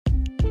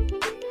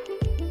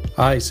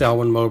Hi,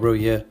 Selwyn Mowbray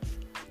here.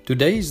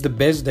 Today is the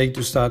best day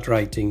to start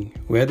writing,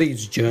 whether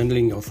it's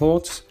journaling your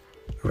thoughts,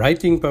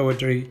 writing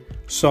poetry,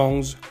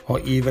 songs, or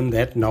even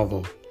that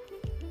novel.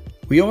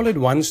 We all at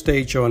one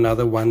stage or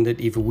another wondered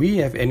if we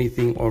have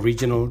anything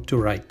original to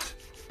write.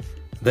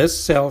 This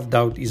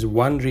self-doubt is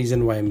one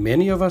reason why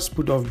many of us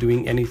put off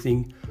doing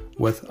anything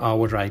with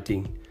our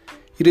writing.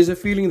 It is a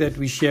feeling that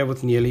we share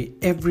with nearly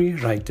every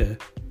writer.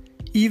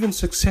 Even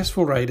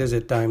successful writers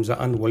at times are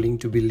unwilling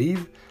to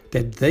believe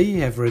that they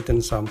have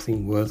written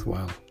something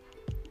worthwhile.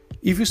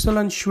 If you're still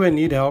unsure and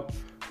need help,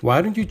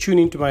 why don't you tune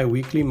into my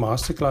weekly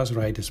Masterclass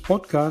Writers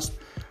podcast,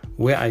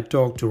 where I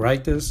talk to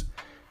writers,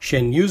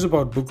 share news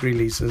about book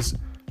releases,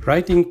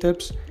 writing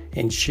tips,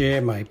 and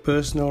share my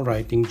personal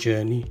writing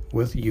journey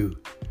with you.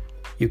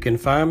 You can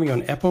find me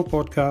on Apple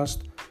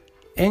Podcast,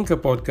 Anchor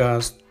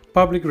Podcast,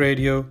 Public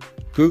Radio,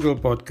 Google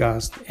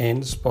Podcast,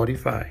 and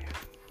Spotify.